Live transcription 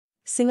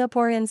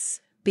Singaporeans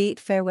bid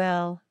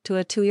farewell to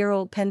a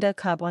 2-year-old panda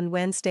cub on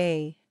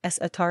Wednesday, as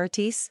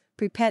authorities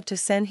prepared to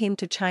send him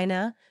to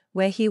China,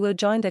 where he will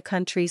join the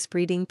country's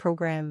breeding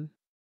program.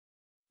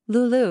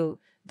 Lulu,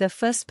 the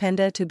first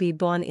panda to be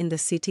born in the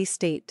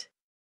city-state,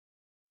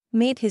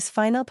 made his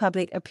final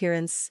public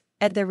appearance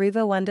at the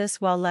River Wonders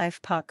Wildlife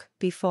Park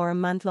before a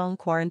month-long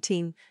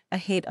quarantine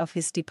ahead of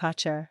his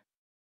departure.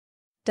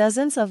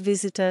 Dozens of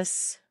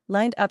visitors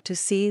lined up to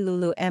see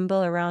Lulu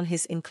amble around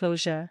his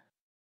enclosure,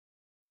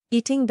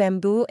 eating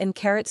bamboo and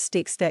carrot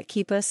sticks that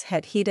keepers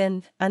had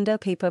hidden under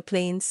paper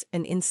planes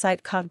and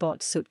inside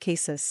cardboard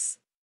suitcases.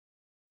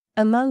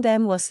 Among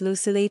them was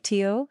Lucille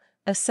Teo,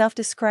 a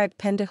self-described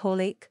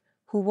pandaholic,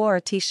 who wore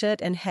a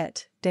t-shirt and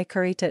hat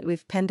decorated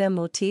with panda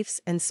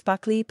motifs and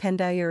sparkly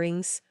panda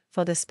earrings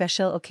for the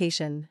special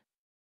occasion.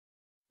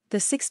 The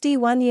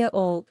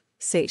 61-year-old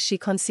said she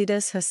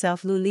considers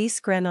herself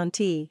Lulu's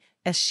grandauntie,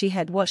 as she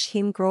had watched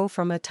him grow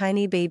from a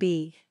tiny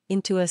baby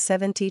into a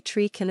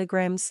 73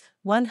 kilograms,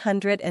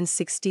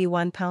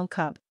 161-pound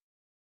cub.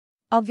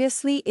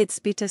 Obviously it's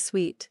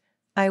bittersweet.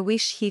 I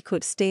wish he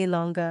could stay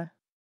longer,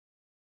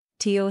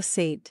 Teo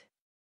said.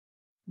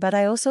 But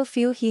I also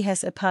feel he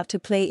has a part to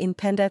play in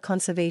panda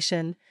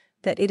conservation,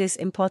 that it is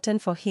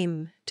important for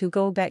him to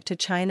go back to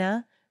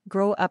China,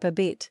 grow up a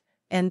bit,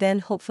 and then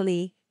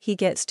hopefully he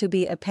gets to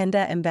be a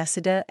panda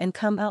ambassador and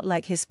come out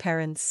like his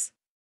parents.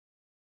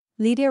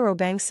 Lydia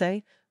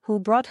Robangse, who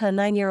brought her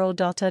 9-year-old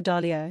daughter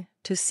Dahlia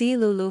to see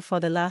Lulu for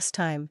the last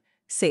time,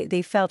 said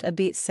they felt a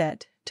bit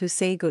sad to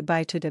say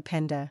goodbye to the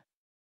panda.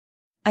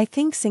 I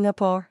think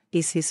Singapore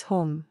is his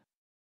home,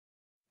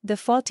 the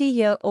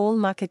 40-year-old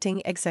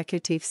marketing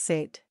executive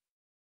said.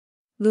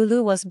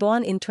 Lulu was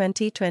born in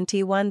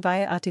 2021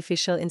 via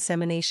artificial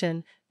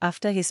insemination,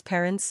 after his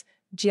parents,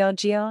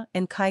 Georgia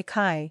and Kai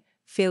Kai,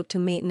 failed to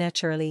mate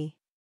naturally.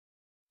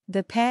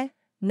 The pair,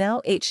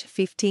 now aged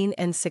 15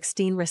 and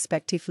 16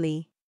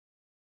 respectively,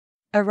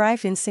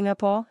 arrived in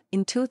Singapore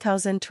in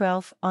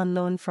 2012 on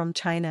loan from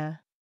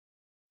China.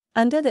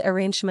 Under the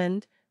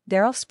arrangement,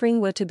 their offspring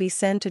were to be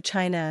sent to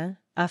China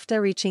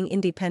after reaching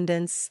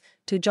independence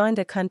to join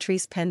the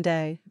country's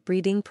panda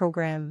breeding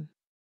program.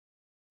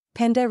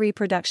 Panda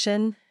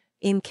reproduction,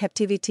 in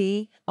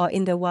captivity or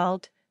in the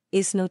wild,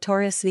 is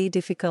notoriously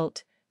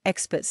difficult,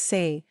 experts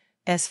say,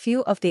 as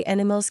few of the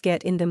animals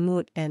get in the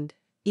mood and,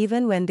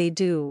 even when they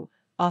do,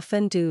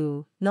 often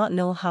do not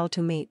know how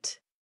to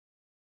mate.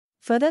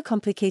 Further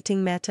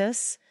complicating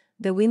matters,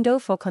 the window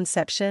for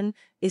conception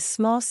is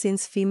small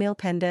since female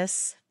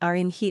pandas are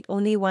in heat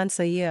only once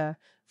a year,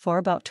 for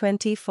about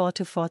 24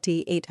 to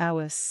 48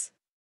 hours.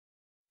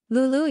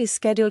 Lulu is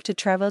scheduled to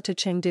travel to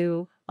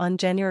Chengdu on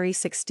January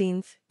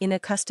 16 in a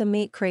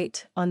custom-made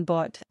crate on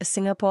board a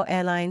Singapore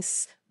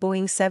Airlines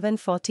Boeing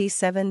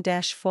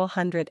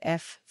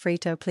 747-400F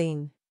freighter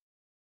plane.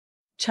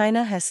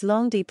 China has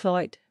long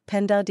deployed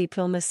panda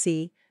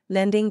diplomacy,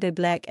 lending the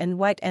black and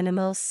white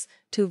animals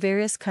to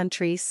various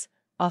countries,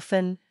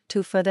 often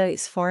to further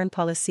its foreign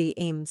policy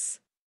aims.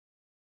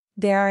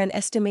 There are an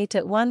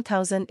estimated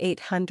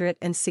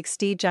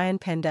 1,860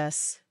 giant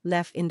pandas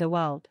left in the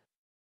wild,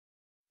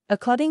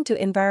 according to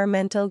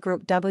environmental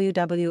group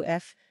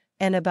WWF,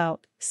 and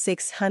about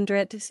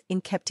 600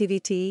 in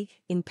captivity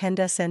in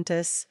panda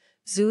centers,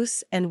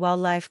 zoos and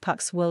wildlife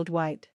parks worldwide.